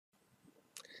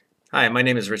Hi, my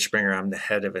name is Rich Springer. I'm the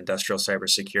head of industrial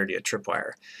cybersecurity at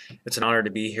Tripwire. It's an honor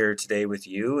to be here today with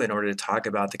you in order to talk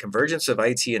about the convergence of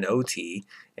IT and OT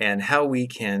and how we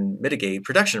can mitigate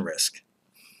production risk.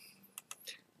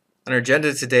 On our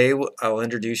agenda today, I'll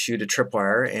introduce you to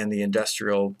Tripwire and the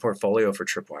industrial portfolio for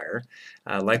Tripwire.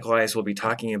 Likewise, we'll be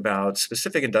talking about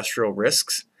specific industrial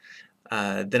risks.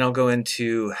 Then I'll go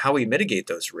into how we mitigate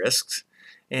those risks,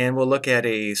 and we'll look at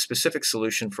a specific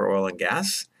solution for oil and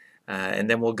gas. And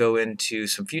then we'll go into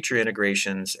some future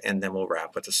integrations, and then we'll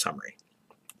wrap with a summary.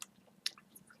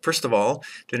 First of all,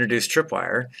 to introduce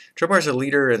Tripwire, Tripwire is a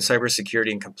leader in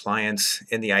cybersecurity and compliance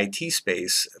in the IT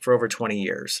space for over 20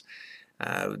 years.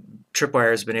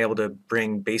 Tripwire has been able to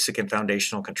bring basic and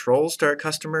foundational controls to our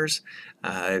customers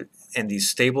and these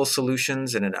stable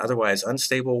solutions in an otherwise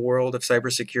unstable world of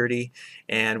cybersecurity,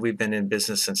 and we've been in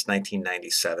business since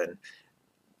 1997,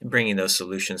 bringing those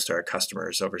solutions to our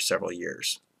customers over several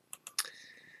years.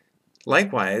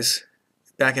 Likewise,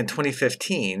 back in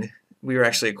 2015, we were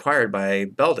actually acquired by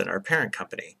Belden, our parent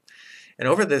company. And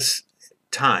over this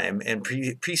time and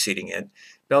preceding it,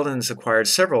 Belden's acquired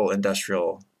several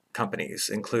industrial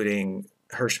companies, including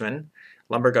Hirschmann,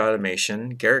 Lumberg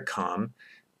Automation, Garrett-Com,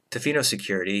 Tofino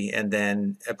Security, and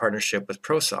then a partnership with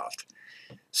ProSoft.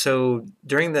 So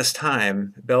during this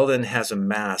time, Belden has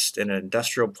amassed an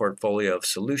industrial portfolio of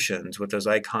solutions with those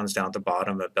icons down at the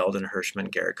bottom of Belden,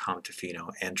 Hirschmann, Garrett-Com,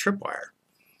 Tofino, and Tripwire.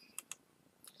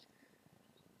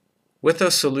 With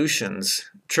those solutions,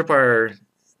 Tripwire,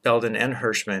 Belden, and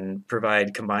Hirschmann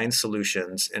provide combined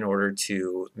solutions in order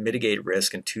to mitigate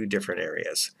risk in two different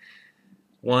areas.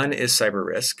 One is cyber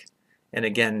risk, and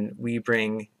again, we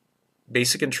bring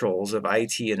basic controls of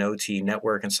IT and OT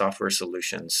network and software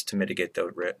solutions to mitigate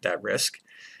that risk.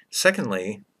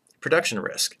 Secondly, production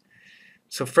risk.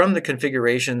 So from the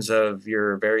configurations of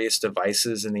your various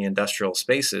devices in the industrial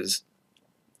spaces,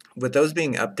 with those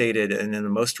being updated and in the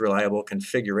most reliable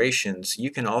configurations,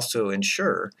 you can also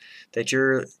ensure that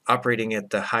you're operating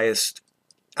at the highest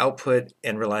output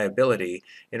and reliability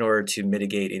in order to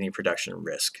mitigate any production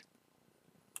risk.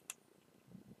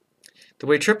 The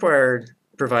way Tripwire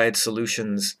provides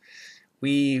solutions,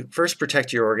 we first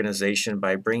protect your organization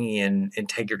by bringing in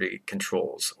integrity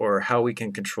controls, or how we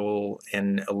can control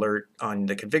and alert on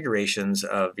the configurations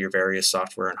of your various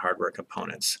software and hardware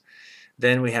components.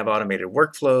 Then we have automated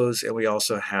workflows, and we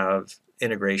also have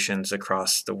integrations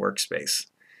across the workspace.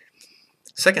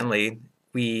 Secondly,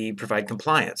 we provide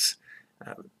compliance.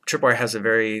 Tripwire has a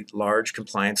very large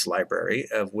compliance library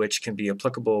of which can be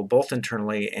applicable both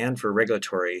internally and for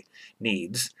regulatory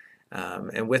needs.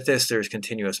 And with this, there's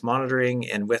continuous monitoring,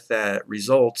 and with that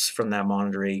results from that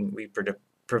monitoring, we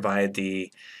provide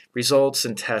the results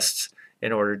and tests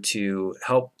in order to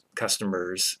help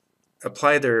customers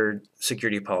apply their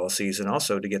security policies and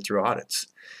also to get through audits.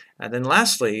 And then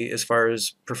lastly, as far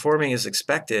as performing as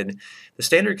expected, the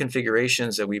standard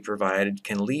configurations that we provide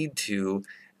can lead to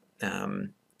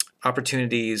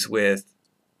opportunities with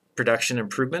production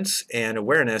improvements and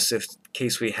awareness in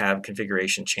case we have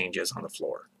configuration changes on the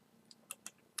floor.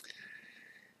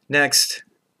 Next,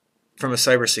 from a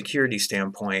cybersecurity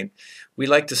standpoint, we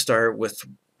like to start with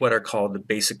what are called the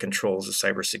basic controls of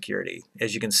cybersecurity.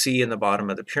 As you can see in the bottom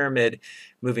of the pyramid,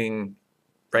 moving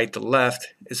right to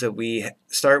left, is that we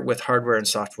start with hardware and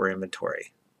software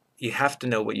inventory. You have to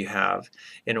know what you have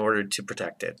in order to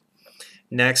protect it.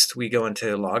 Next, we go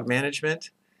into log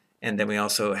management, and then we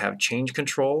also have change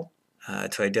control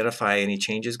to identify any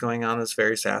changes going on in those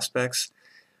various aspects.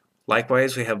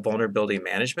 Likewise, we have vulnerability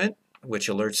management, which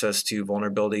alerts us to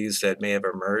vulnerabilities that may have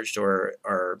emerged or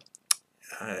are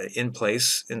in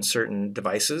place in certain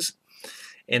devices.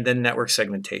 And then network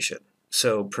segmentation,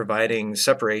 so providing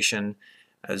separation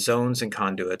zones and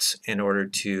conduits in order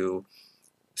to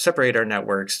separate our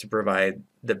networks to provide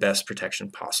the best protection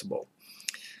possible.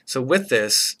 So with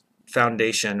this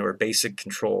foundation or basic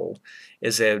control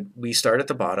is that we start at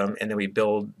the bottom and then we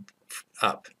build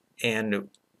up. And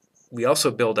we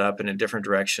also build up in a different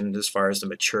direction as far as the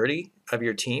maturity of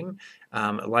your team,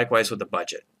 likewise with the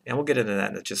budget. And we'll get into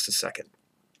that in just a second.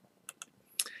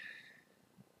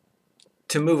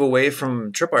 To move away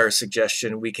from Tripwire's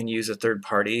suggestion, we can use a third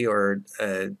party or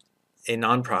a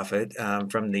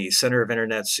nonprofit from the Center of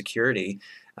Internet Security.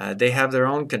 They have their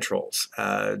own controls.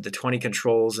 The 20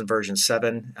 controls in version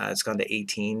 7, it's gone to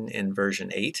 18 in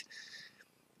version 8.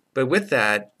 But with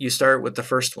that, you start with the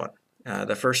first one.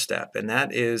 The first step, and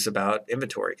that is about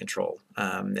inventory control.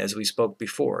 As we spoke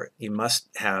before, you must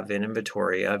have an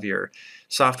inventory of your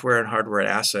software and hardware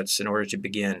assets in order to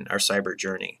begin our cyber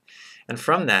journey. And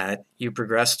from that, you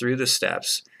progress through the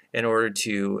steps in order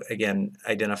to, again,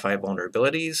 identify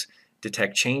vulnerabilities,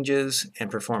 detect changes, and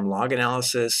perform log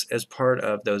analysis as part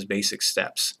of those basic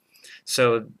steps.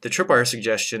 So the Tripwire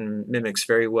suggestion mimics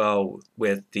very well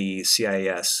with the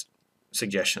CIS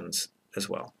suggestions as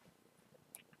well.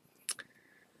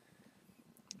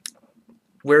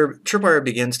 Where Tripwire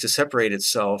begins to separate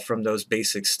itself from those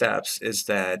basic steps is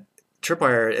that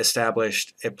Tripwire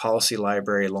established a policy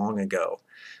library long ago,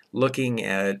 looking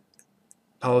at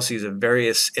policies of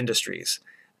various industries,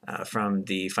 from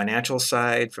the financial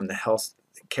side, from the health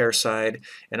care side,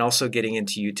 and also getting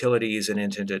into utilities and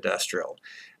into industrial.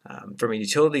 From a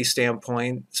utility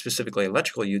standpoint, specifically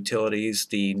electrical utilities,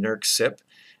 the NERC-CIP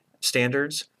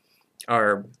standards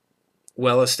are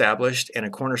well established and a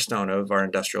cornerstone of our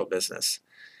industrial business.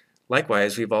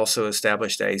 Likewise, we've also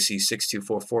established the IEC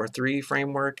 62443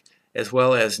 framework, as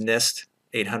well as NIST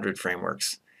 800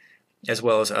 frameworks, as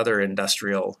well as other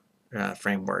industrial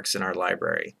frameworks in our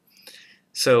library.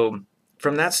 So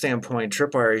from that standpoint,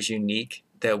 Tripwire is unique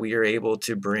that we are able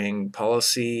to bring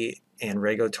policy and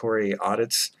regulatory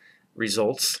audits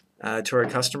results to our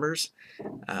customers.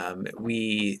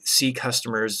 We see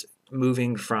customers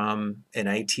moving from an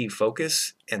IT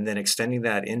focus and then extending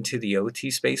that into the OT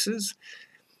spaces.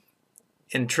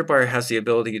 And Tripwire has the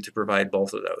ability to provide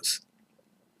both of those.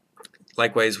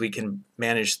 Likewise, we can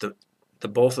manage the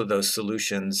both of those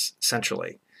solutions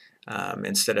centrally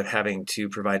instead of having to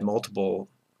provide multiple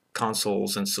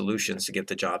consoles and solutions to get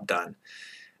the job done.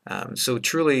 So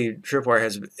truly, Tripwire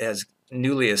has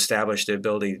newly established the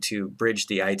ability to bridge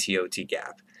the IT-OT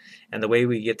gap. And the way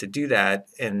we get to do that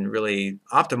and really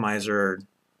optimize our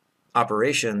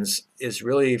operations is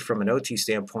really from an OT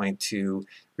standpoint to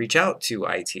reach out to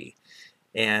IT.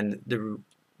 And the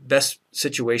best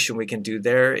situation we can do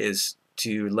there is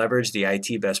to leverage the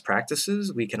IT best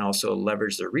practices. We can also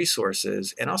leverage their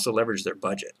resources and also leverage their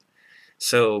budget.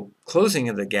 So closing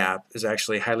of the gap is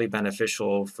actually highly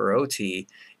beneficial for OT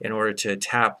in order to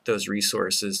tap those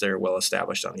resources that are well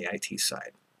established on the IT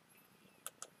side.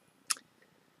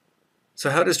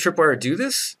 So how does Tripwire do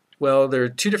this? Well, there are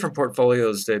two different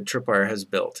portfolios that Tripwire has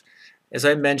built. As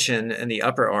I mentioned in the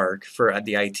upper arc for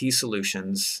the IT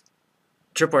solutions,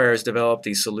 Tripwire has developed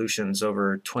these solutions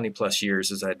over 20 plus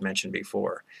years, as I'd mentioned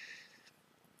before.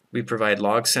 We provide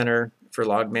Log Center for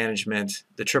log management.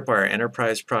 The Tripwire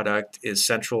Enterprise product is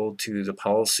central to the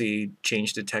policy,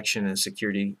 change detection, and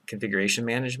security configuration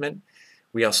management.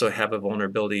 We also have a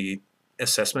vulnerability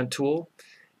assessment tool,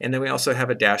 and then we also have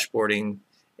a dashboarding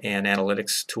and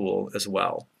analytics tool as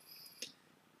well.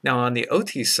 Now on the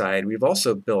OT side, we've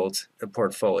also built a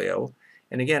portfolio,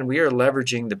 and again, we are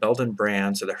leveraging the Belden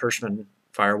brands of the Hirschman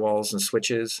firewalls and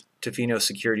switches, Tofino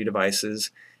security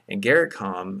devices, and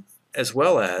Garrettcom, as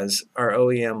well as our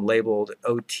OEM labeled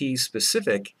OT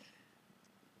specific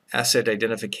asset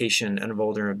identification and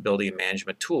vulnerability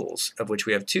management tools, of which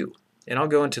we have two. And I'll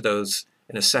go into those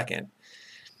in a second.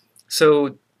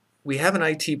 So we have an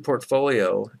IT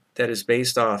portfolio that is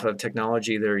based off of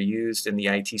technology that are used in the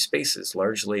IT spaces,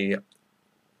 largely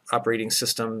operating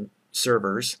system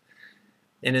servers.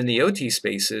 And in the OT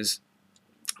spaces,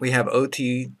 we have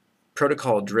OT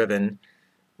protocol-driven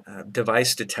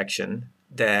device detection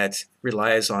that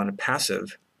relies on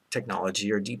passive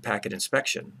technology or deep packet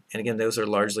inspection. And again, those are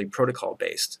largely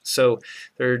protocol-based. So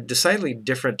there are decidedly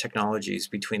different technologies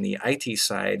between the IT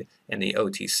side and the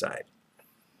OT side.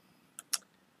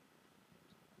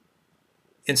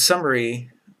 In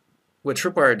summary, what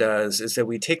Tripwire does is that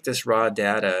we take this raw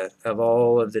data of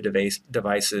all of the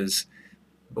devices,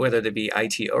 whether they be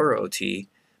IT or OT,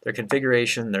 their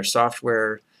configuration, their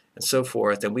software, and so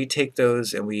forth, and we take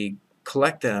those and we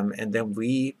collect them, and then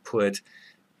we put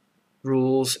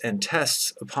rules and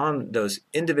tests upon those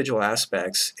individual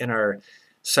aspects in our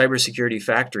cybersecurity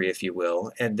factory, if you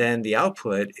will, and then the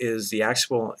output is the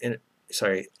actionable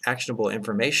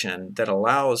information that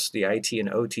allows the IT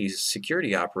and OT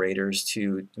security operators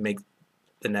to make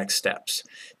the next steps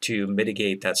to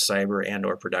mitigate that cyber and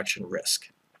or production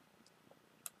risk.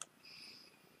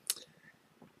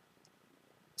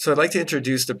 So I'd like to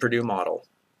introduce the Purdue model.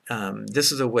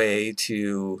 This is a way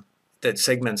that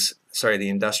segments the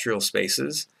industrial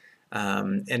spaces,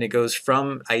 and it goes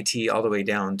from IT all the way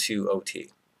down to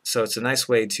OT. So it's a nice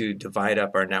way to divide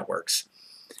up our networks.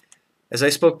 As I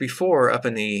spoke before, up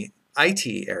in the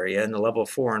IT area, in the level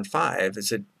 4 and 5, is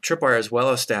that Tripwire is well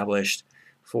established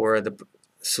for the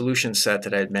solution set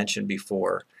that I had mentioned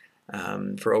before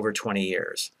for over 20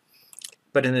 years.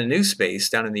 But in the new space,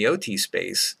 down in the OT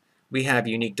space, we have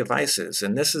unique devices,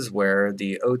 and this is where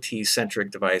the OT-centric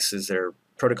devices that are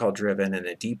protocol-driven and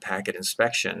a deep packet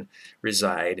inspection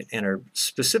reside and are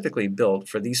specifically built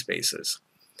for these spaces.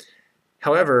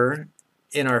 However,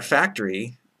 in our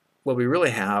factory, what we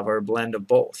really have are a blend of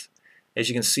both. As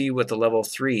you can see with the level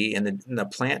 3 in the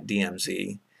plant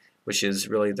DMZ, which is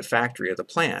really the factory of the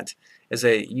plant, is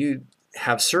that you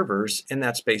have servers in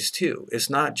that space too. It's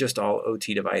not just all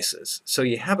OT devices. So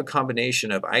you have a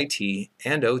combination of IT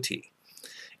and OT.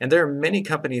 And there are many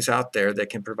companies out there that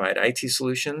can provide IT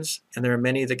solutions, and there are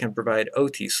many that can provide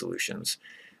OT solutions.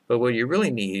 But what you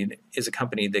really need is a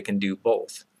company that can do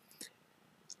both.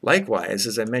 Likewise,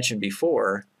 as I mentioned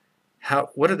before,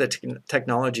 what are the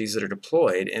technologies that are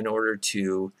deployed in order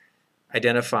to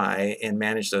identify and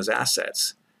manage those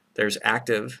assets? There's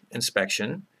active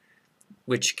inspection,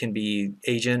 which can be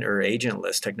agent or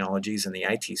agentless technologies in the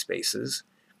IT spaces.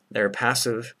 There are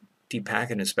passive deep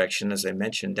packet inspection, as I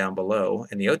mentioned down below,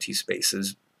 in the OT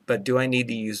spaces, but do I need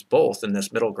to use both in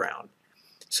this middle ground?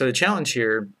 So the challenge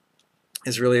here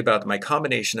is really about my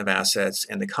combination of assets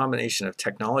and the combination of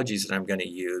technologies that I'm going to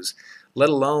use, let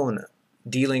alone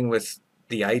dealing with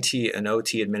the IT and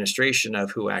OT administration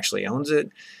of who actually owns it,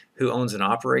 who owns and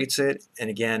operates it, and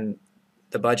again,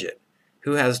 the budget.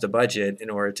 Who has the budget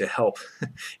in order to help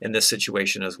in this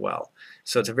situation as well?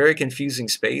 So it's a very confusing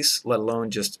space, let alone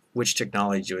just which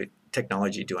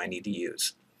technology do I need to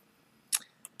use.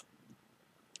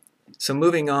 So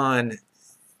moving on,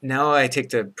 now I take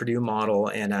the Purdue model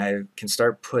and I can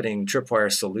start putting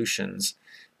Tripwire solutions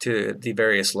to the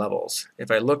various levels. If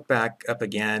I look back up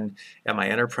again at my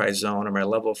enterprise zone or my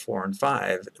level 4 and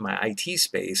 5, my IT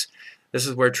space, this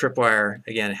is where Tripwire,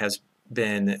 again, has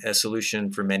been a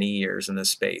solution for many years in this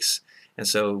space. And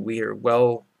so we are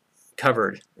well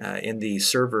covered in the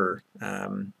server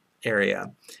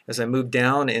area. As I move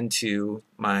down into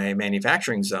my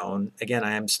manufacturing zone, again,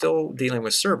 I am still dealing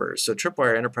with servers. So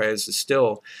Tripwire Enterprise is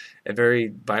still a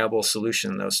very viable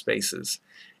solution in those spaces.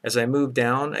 As I move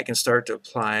down, I can start to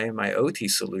apply my OT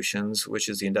solutions, which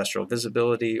is the industrial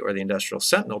visibility or the industrial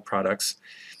sentinel products,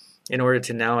 in order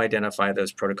to now identify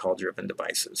those protocol-driven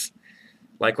devices.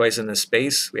 Likewise, in this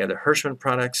space, we have the Hirschman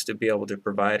products to be able to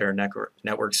provide our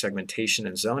network segmentation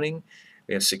and zoning.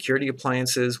 We have security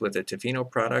appliances with the Tofino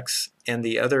products and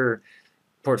the other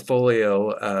portfolio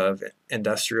of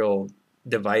industrial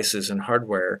devices and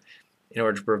hardware in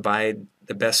order to provide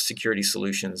the best security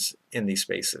solutions in these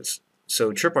spaces.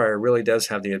 So Tripwire really does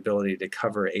have the ability to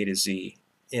cover A to Z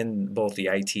in both the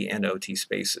IT and OT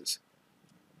spaces.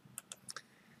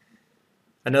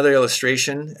 Another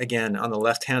illustration, again, on the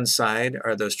left-hand side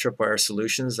are those Tripwire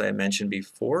solutions that I mentioned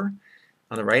before.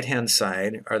 On the right-hand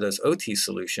side are those OT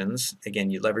solutions. Again,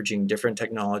 you're leveraging different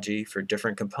technology for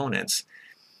different components.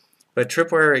 But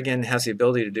Tripwire, again, has the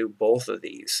ability to do both of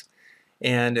these.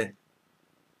 And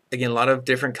again, a lot of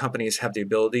different companies have the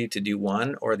ability to do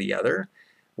one or the other.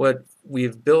 What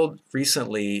we've built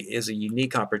recently is a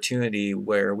unique opportunity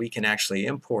where we can actually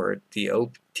import the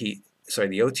OT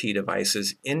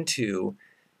devices into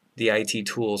the IT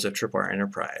tools of Tripwire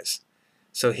Enterprise.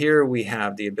 So here we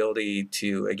have the ability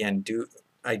to, again,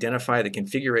 identify the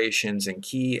configurations and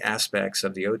key aspects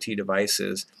of the OT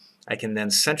devices. I can then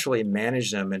centrally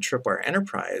manage them in Tripwire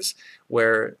Enterprise,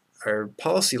 where our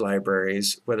policy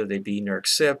libraries, whether they be NERC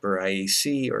CIP or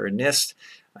IEC or NIST,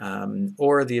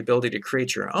 or the ability to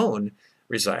create your own,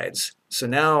 resides. So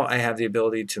now I have the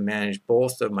ability to manage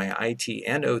both of my IT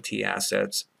and OT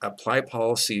assets, apply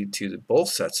policy to both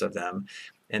sets of them,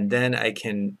 and then I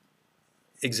can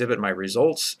exhibit my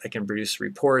results, I can produce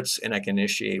reports, and I can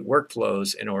initiate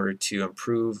workflows in order to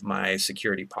improve my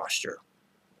security posture.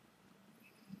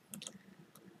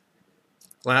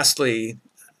 Lastly,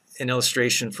 an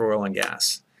illustration for oil and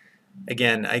gas.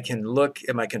 Again, I can look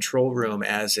at my control room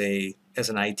as an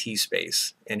IT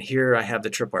space, and here I have the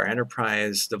Tripwire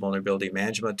Enterprise, the vulnerability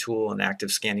management tool, and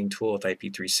active scanning tool with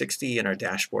IP360, and our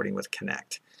dashboarding with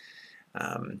Connect.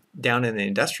 Down in the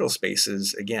industrial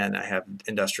spaces, again, I have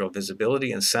industrial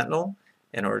visibility and Sentinel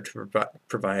in order to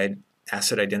provide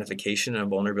asset identification and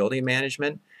vulnerability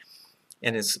management,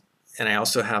 and I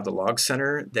also have the log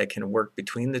center that can work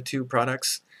between the two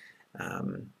products,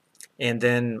 and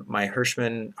then my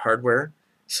Hirschman hardware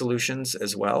solutions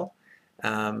as well.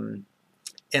 And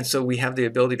so we have the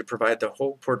ability to provide the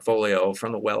whole portfolio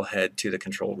from the wellhead to the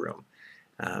control room.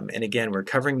 And again, we're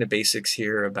covering the basics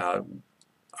here about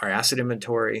our asset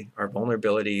inventory, our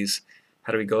vulnerabilities,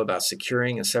 how do we go about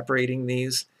securing and separating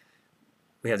these.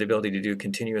 We have the ability to do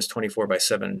continuous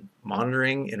 24/7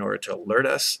 monitoring in order to alert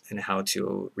us and how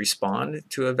to respond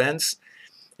to events.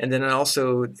 And then it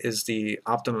also is the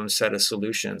optimum set of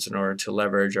solutions in order to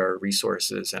leverage our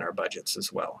resources and our budgets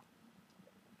as well.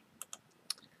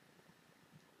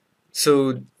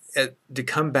 So to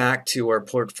come back to our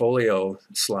portfolio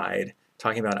slide,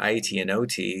 talking about IT and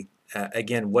OT,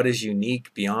 again, what is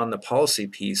unique beyond the policy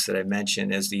piece that I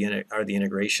mentioned are the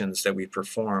integrations that we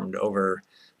performed over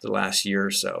the last year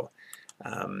or so.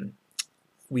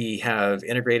 We have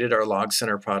integrated our log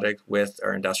center product with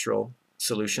our industrial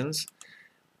solutions.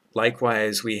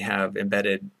 Likewise, we have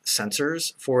embedded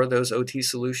sensors for those OT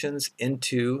solutions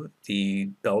into the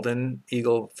Belden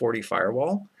Eagle 40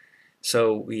 firewall.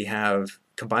 So we have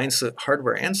combined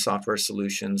hardware and software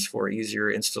solutions for easier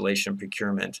installation,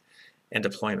 procurement, and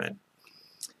deployment.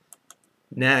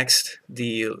 Next,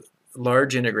 the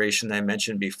large integration that I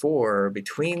mentioned before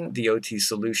between the OT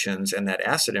solutions and that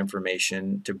asset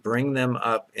information to bring them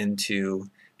up into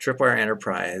Tripwire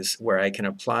Enterprise, where I can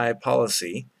apply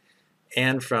policy,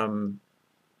 and from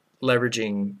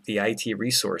leveraging the IT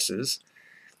resources,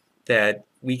 that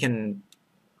we can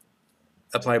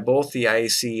apply both the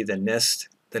IAC, the NIST,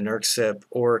 the NERC-CIP,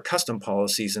 or custom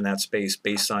policies in that space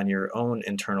based on your own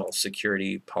internal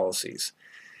security policies.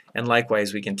 And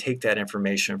likewise, we can take that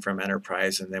information from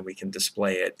Enterprise and then we can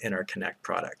display it in our Connect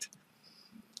product.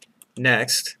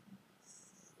 Next,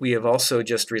 we have also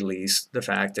just released the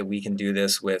fact that we can do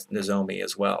this with Nozomi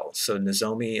as well. So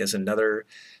Nozomi is another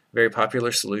very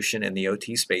popular solution in the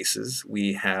OT spaces.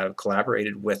 We have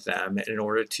collaborated with them in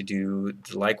order to do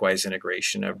the likewise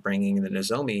integration of bringing the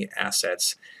Nozomi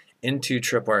assets into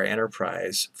Tripwire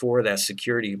Enterprise for that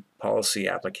security policy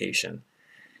application.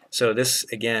 So this,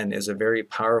 again, is a very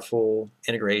powerful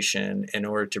integration in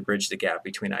order to bridge the gap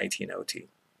between IT and OT.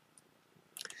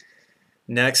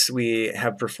 Next, we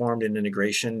have performed an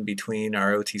integration between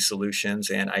our OT solutions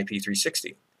and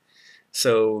IP360.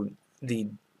 So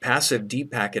the passive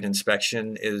deep packet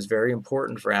inspection is very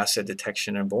important for asset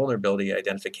detection and vulnerability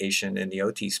identification in the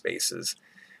OT spaces.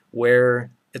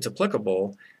 Where it's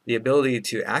applicable, the ability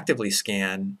to actively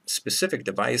scan specific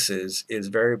devices is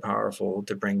very powerful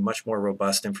to bring much more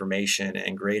robust information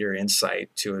and greater insight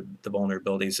to the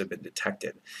vulnerabilities that have been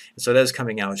detected. And so that is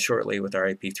coming out shortly with our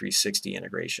IP360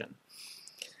 integration.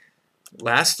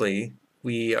 Lastly,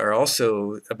 we are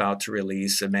also about to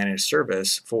release a managed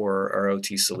service for our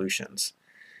OT solutions.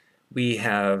 We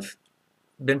have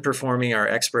been performing our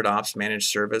Expert Ops managed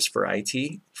service for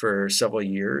IT for several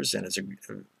years, and it's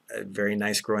a very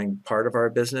nice growing part of our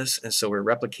business, and so we're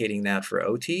replicating that for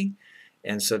OT,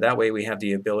 and so that way we have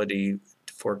the ability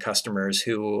for customers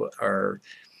who are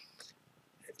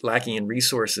lacking in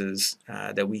resources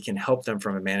that we can help them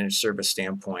from a managed service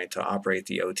standpoint to operate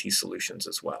the OT solutions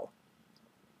as well.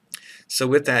 So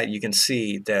with that, you can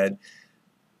see that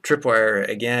Tripwire,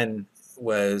 again,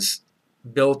 was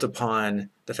built upon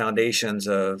the foundations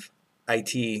of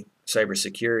IT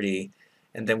cybersecurity,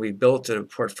 and then we built a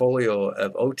portfolio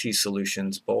of OT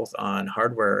solutions both on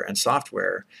hardware and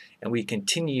software, and we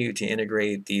continue to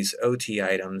integrate these OT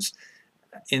items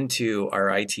into our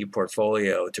IT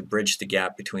portfolio to bridge the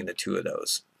gap between the two of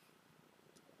those.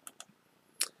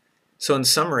 So in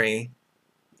summary,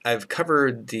 I've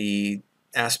covered the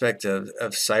aspect of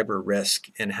cyber risk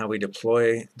and how we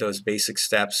deploy those basic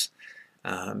steps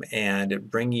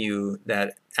and bring you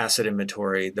that asset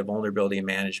inventory, the vulnerability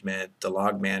management, the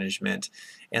log management,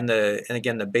 and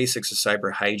again the basics of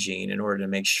cyber hygiene in order to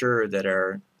make sure that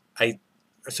our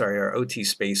OT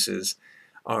spaces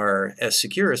are as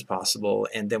secure as possible.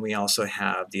 And then we also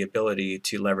have the ability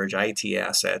to leverage IT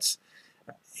assets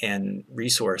and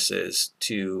resources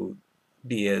to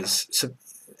be as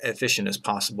efficient as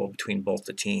possible between both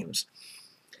the teams.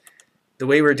 The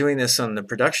way we're doing this on the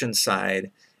production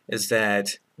side is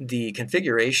that the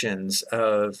configurations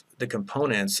of the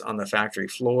components on the factory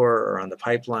floor or on the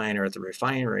pipeline or at the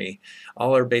refinery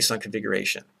all are based on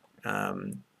configuration.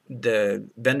 The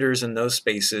vendors in those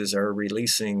spaces are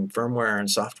releasing firmware and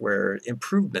software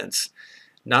improvements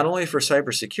not only for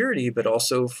cybersecurity but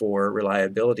also for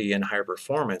reliability and higher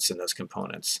performance in those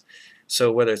components.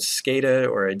 So whether it's SCADA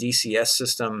or a DCS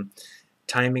system,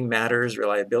 timing matters,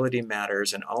 reliability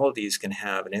matters, and all of these can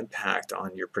have an impact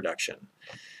on your production.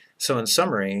 So in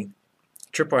summary,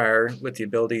 Tripwire, with the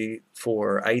ability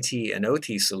for IT and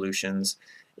OT solutions,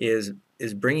 is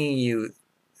bringing you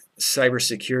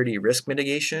cybersecurity risk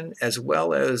mitigation as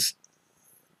well as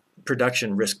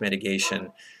production risk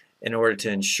mitigation in order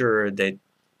to ensure that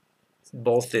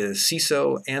both the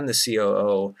CISO and the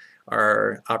COO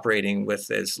are operating with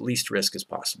as least risk as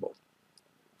possible.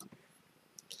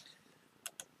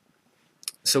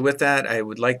 So with that, I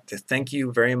would like to thank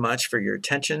you very much for your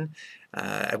attention.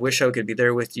 I wish I could be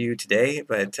there with you today,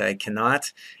 but I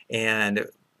cannot.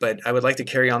 But I would like to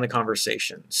carry on the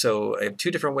conversation. So I have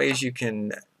two different ways you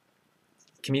can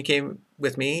communicate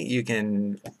with me. You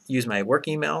can use my work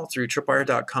email through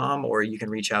tripwire.com, or you can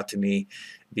reach out to me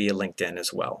via LinkedIn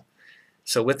as well.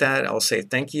 So with that, I'll say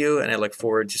thank you, and I look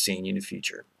forward to seeing you in the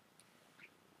future.